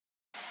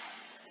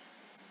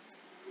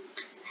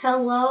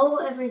Hello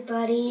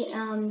everybody,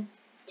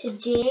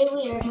 today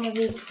we are going to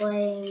be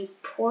playing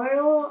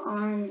Portal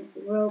on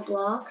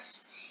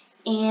Roblox,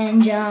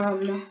 and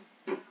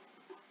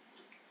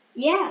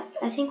yeah,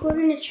 I think we're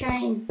going to try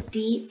and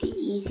beat the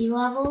easy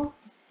level,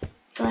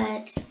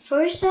 but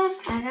first off,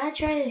 I gotta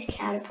try this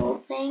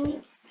catapult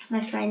thing.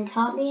 My friend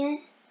taught me it,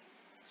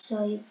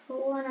 so you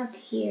put one up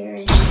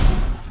here,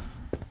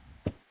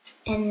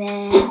 and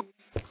then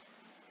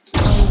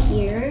one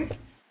here,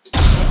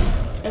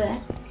 okay.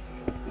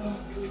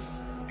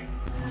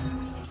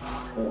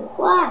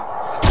 Wow.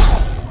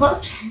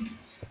 Whoops.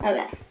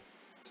 Okay.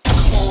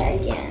 Try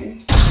that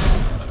again.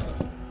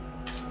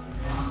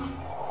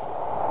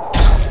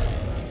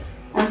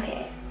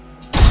 Okay.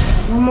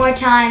 One more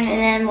time and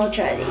then we'll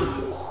try the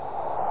easy.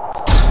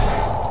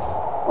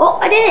 Oh,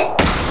 I did it!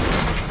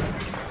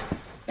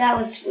 That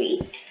was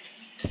sweet.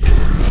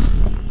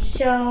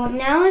 So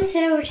now let's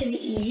head over to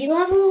the easy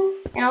level.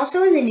 And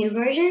also in the new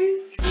version,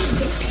 you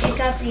can pick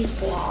up these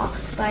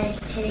blocks by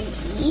hitting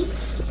E.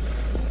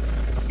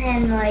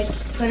 And like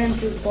put them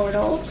through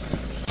portals.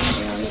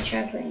 And let me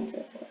try putting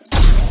through portals.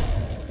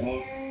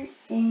 There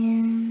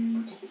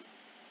and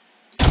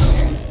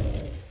there.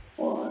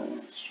 Or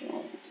let's try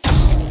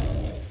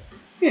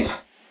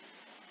that.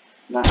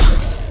 Watch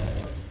this.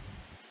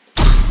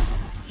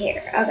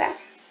 Here, okay.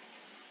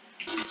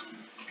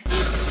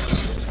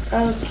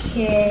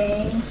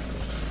 Okay.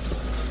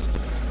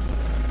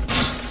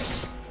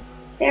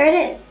 There it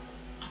is.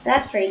 So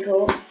that's pretty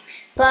cool.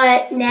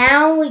 But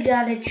now we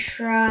gotta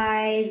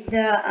try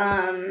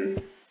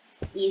the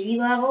easy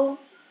level.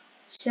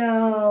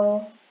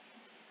 So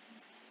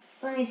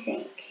let me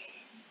think.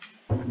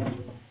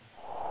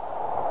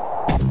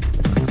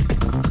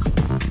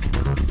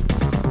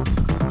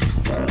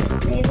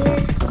 Maybe I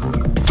can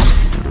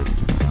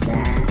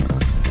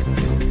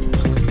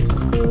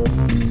do that.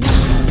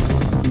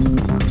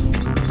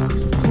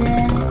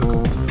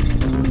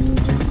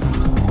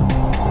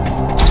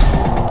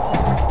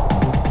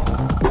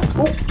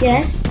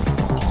 Yes.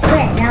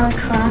 Okay, now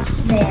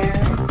across there.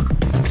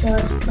 So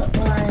let's put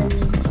one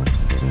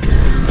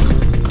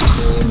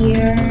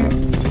here.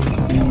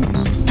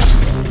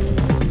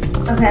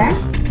 Okay.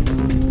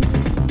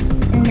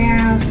 And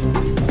now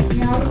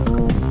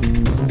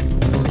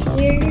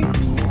here.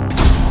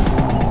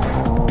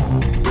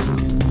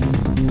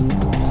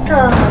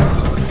 Oh,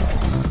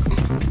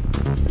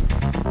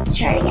 let's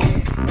try it again.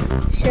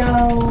 So.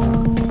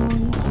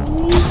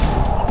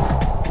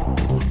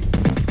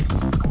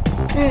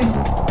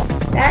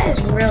 That is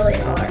really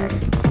hard.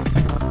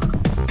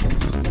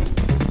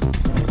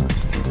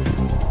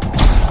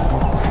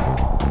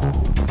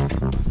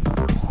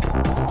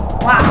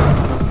 Wow.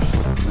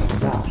 Oh my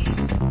gosh.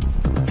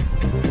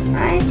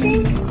 I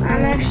think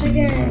I'm actually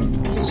gonna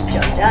just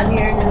jump down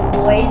here into the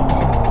void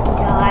and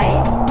die.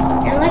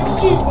 And let's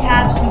just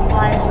have some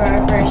fun for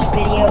our first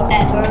video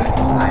ever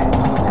on the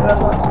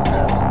Roblox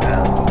Portal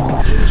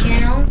YouTube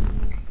channel.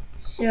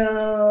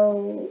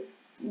 So,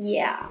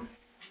 yeah.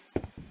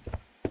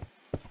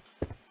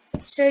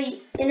 So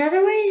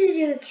another way to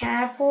do a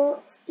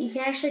catapult, you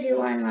can actually do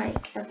one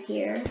like up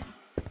here.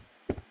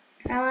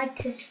 I like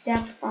to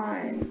step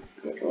on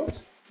the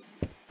whoops,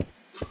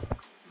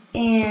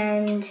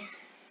 and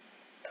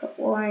put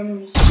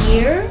one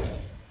here,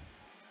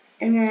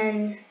 and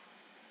then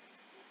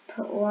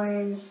put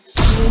one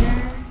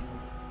here,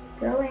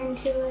 go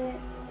into it,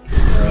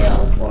 delete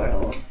all the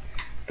portals,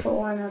 put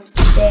one up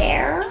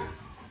there,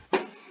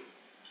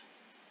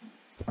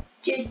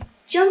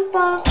 jump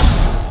off,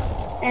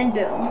 and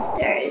boom,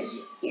 there's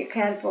your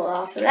catapult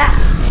off of that.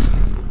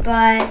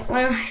 But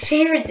one of my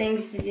favorite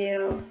things to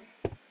do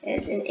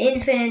is an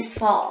infinite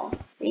fall.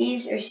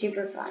 These are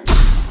super fun.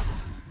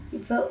 You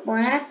put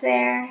one up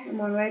there and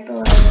one right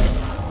below it,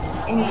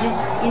 and you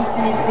just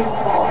infinitely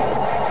fall.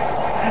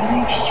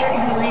 I'm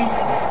extremely,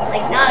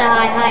 like, not a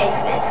high height,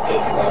 but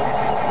it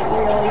looks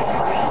really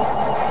funny.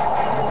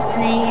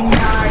 And then you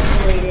can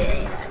articulate it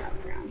anywhere on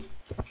the ground.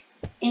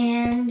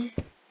 And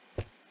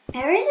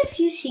there is a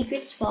few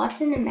secret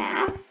spots in the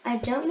map. I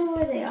don't know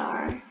where they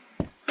are.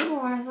 I think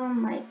one of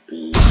them might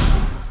be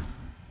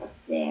up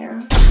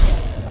there.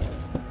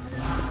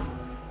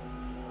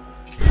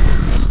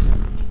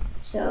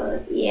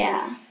 So,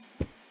 yeah.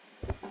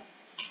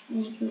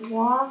 And you can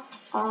walk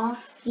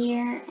off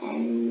here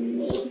and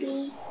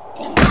maybe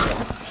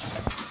dance.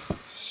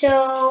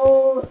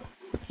 So,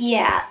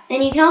 yeah.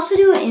 And you can also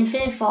do an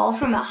infinite fall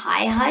from a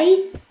high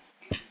height.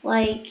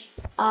 Like,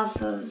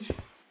 off of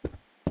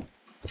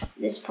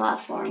this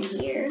platform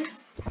here.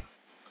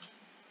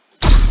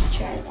 Let's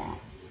try that.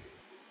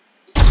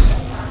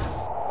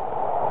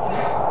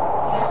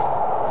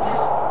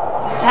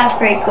 That's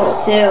pretty cool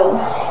too.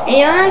 And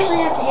you don't actually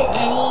have to hit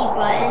any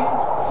buttons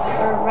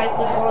or right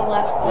click or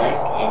left click,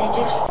 and it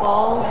just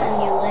falls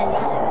and you land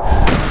on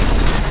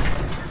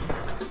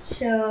it.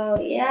 So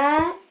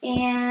yeah,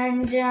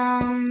 and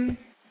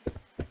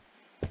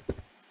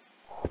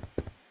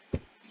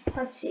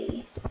let's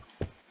see.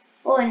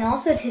 Oh, and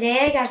also today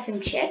I got some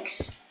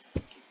chicks.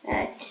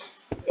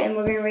 And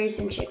we're gonna raise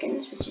some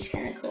chickens, which is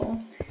kind of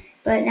cool.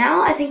 But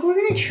now I think we're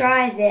gonna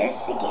try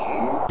this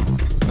again. I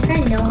think I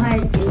know how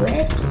to do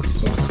it. It's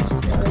just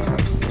really hard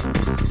to do.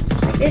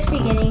 Like this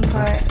beginning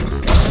part is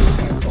really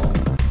simple.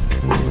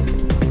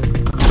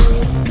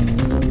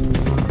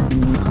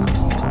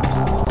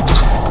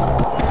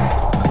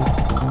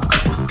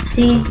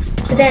 See?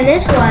 But then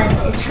this one,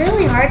 it's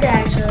really hard to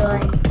actually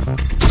like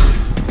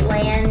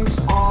land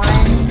on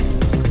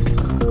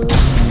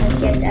and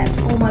get that.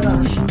 Oh my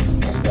gosh,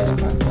 that's really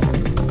hard.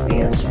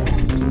 Okay, let's try that.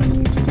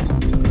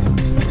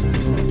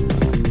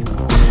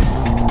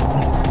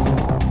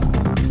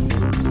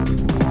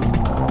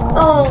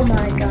 Oh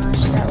my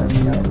gosh, that was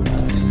so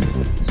close.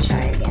 Let's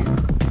try it again.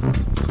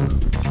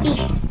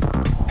 Eesh.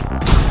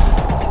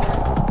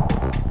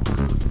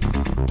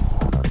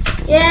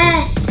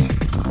 Yes!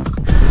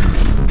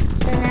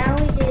 So now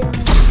we do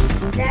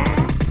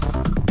that,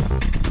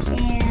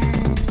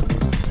 and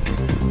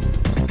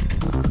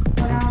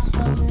what else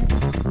was it?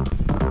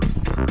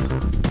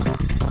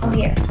 Oh,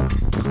 here.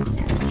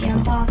 Now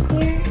jump off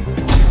here.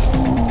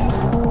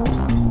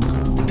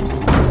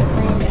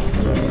 Land up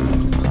here.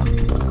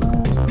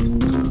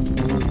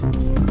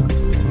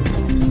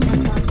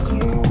 Jump off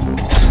here.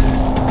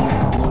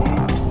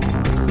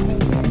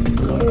 And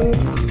here.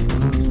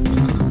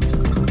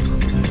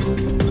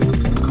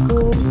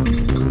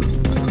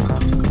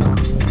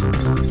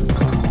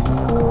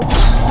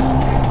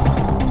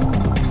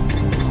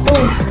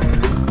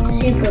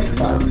 Super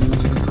close.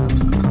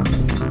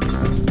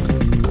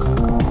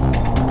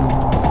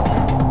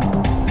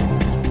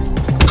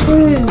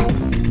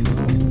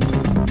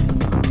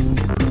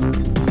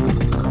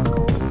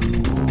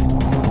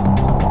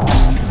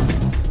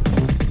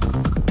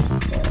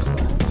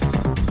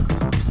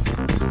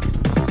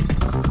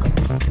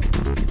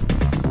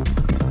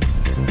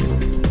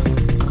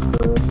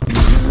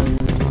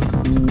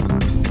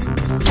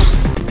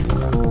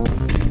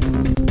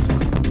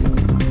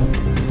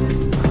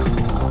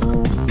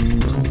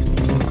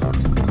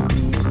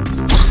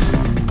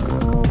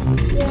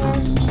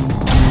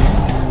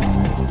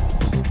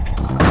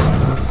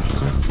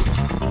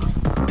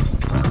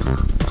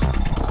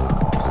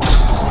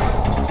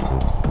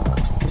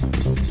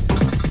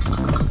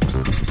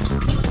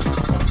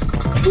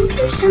 I think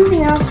there's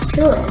something else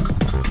to it.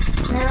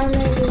 Now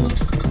maybe.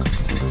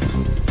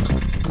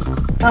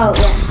 Oh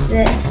yeah,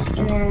 this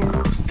and then.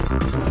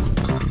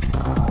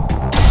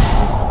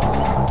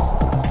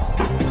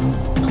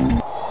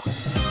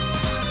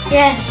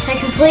 Yes, I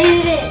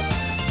completed it.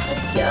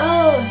 Let's go.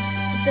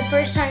 It's the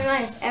first time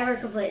I've ever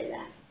completed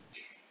that.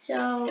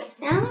 So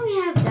now that we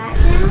have that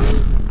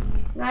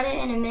down, got it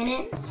in a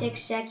minute, 6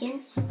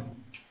 seconds.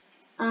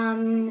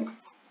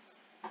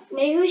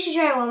 Maybe we should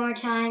try it one more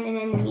time and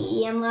then the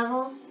medium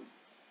level.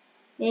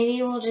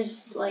 Maybe we'll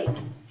just like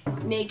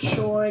make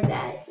sure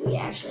that we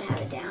actually have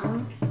it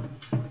down.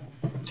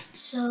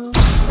 So up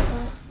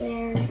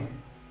there.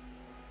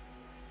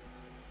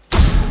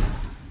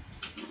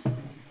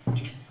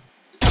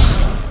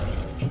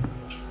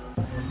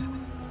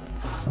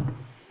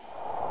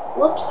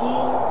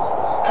 Whoopsies.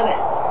 Okay.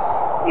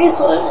 I guess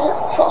we'll just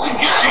fall and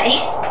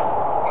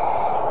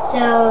die.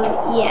 So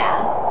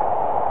yeah.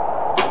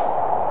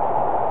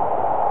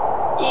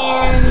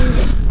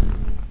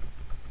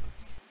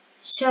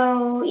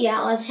 So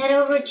yeah, let's head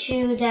over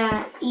to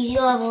that easy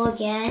level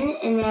again,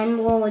 and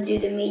then we'll do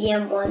the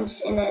medium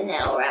once, and then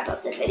that'll wrap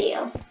up the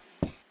video.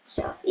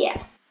 So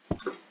yeah,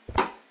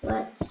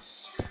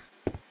 let's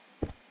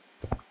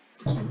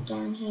jump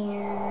down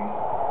here.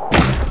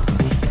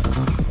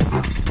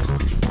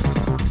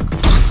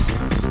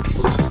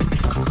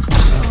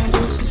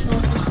 Just as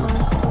fast as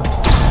possible.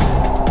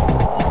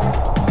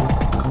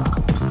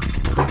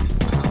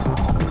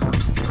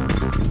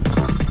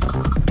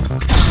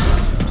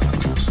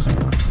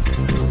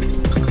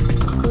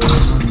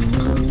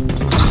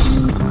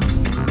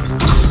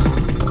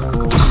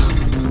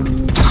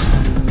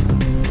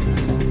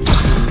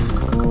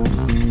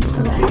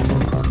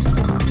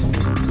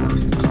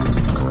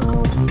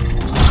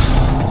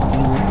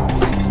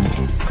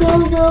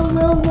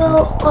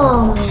 Go.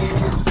 Oh man,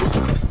 that was so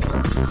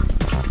close.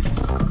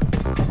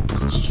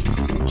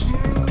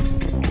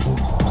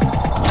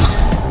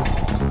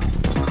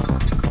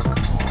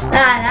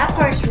 That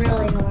part's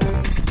really hard.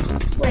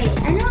 Wait,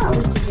 I know what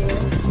we can do.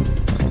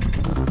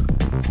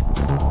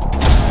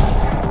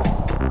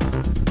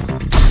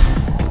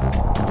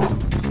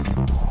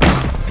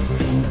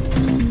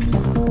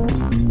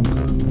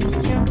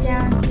 Jump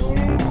down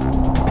here.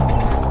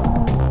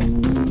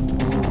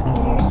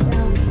 Get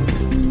ourselves.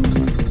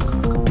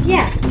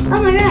 Yeah. Oh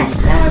my gosh,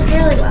 that worked really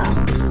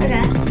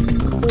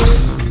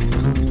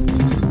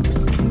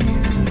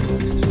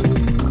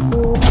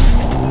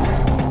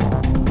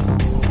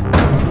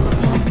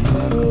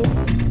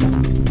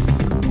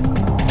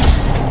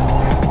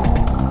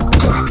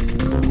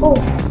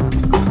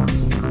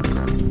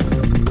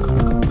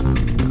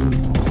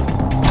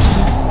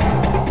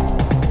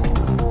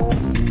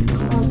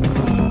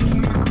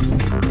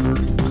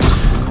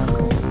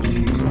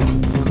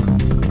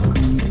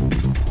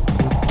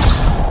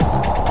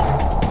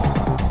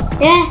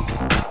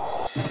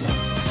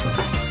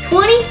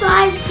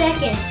 25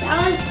 seconds.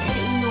 That was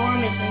an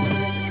enormous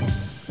improvement.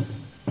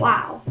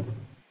 Wow.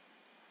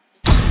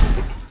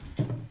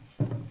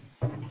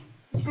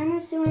 This time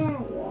it's doing it on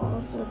a wall,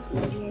 so it's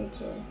easier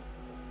to.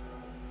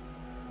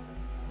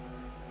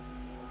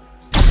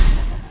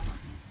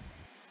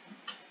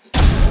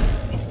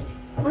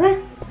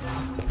 Okay.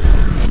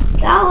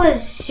 That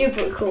was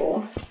super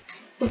cool.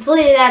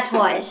 Completed that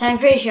twice. I'm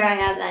pretty sure I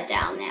have that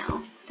down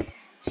now.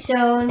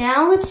 So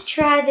now let's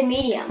try the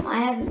medium.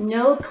 I have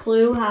no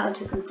clue how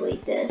to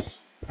complete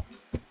this. I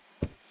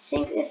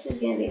think this is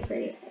going to be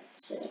pretty hard.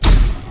 So,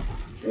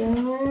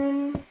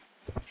 boom.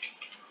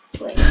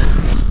 Wait.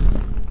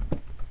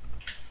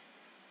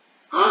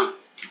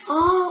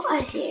 Oh,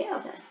 I see.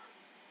 Okay.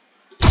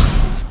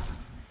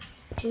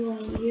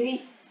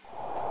 Yeet.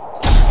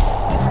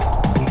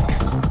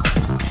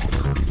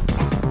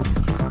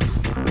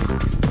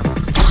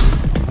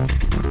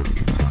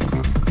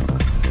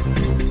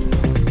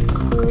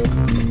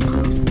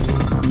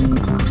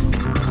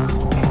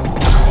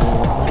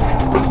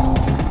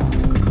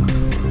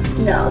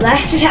 No, that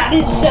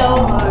is so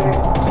hard.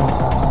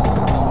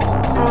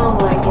 Oh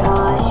my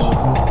gosh.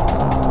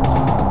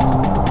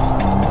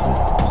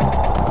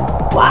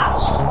 Wow.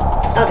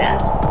 Okay.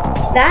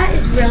 That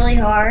is really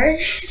hard.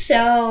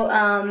 So,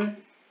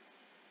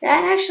 that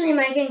actually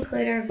might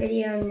conclude our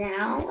video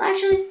now.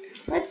 Actually,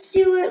 let's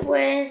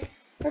conclude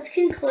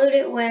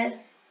it with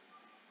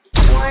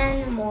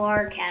one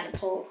more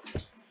catapult.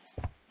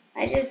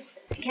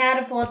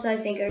 Catapults I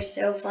think are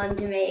so fun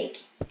to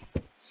make.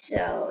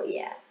 So,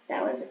 yeah,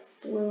 that was a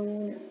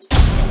balloon.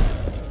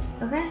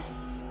 Okay.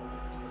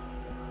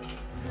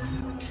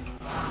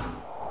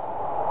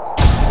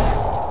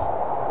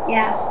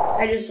 Yeah,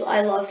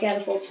 I love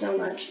catapults so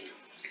much.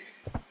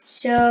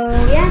 So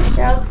yeah,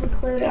 that'll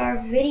conclude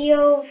our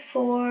video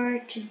for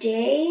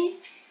today.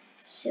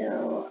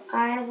 So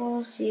I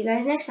will see you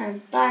guys next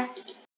time. Bye.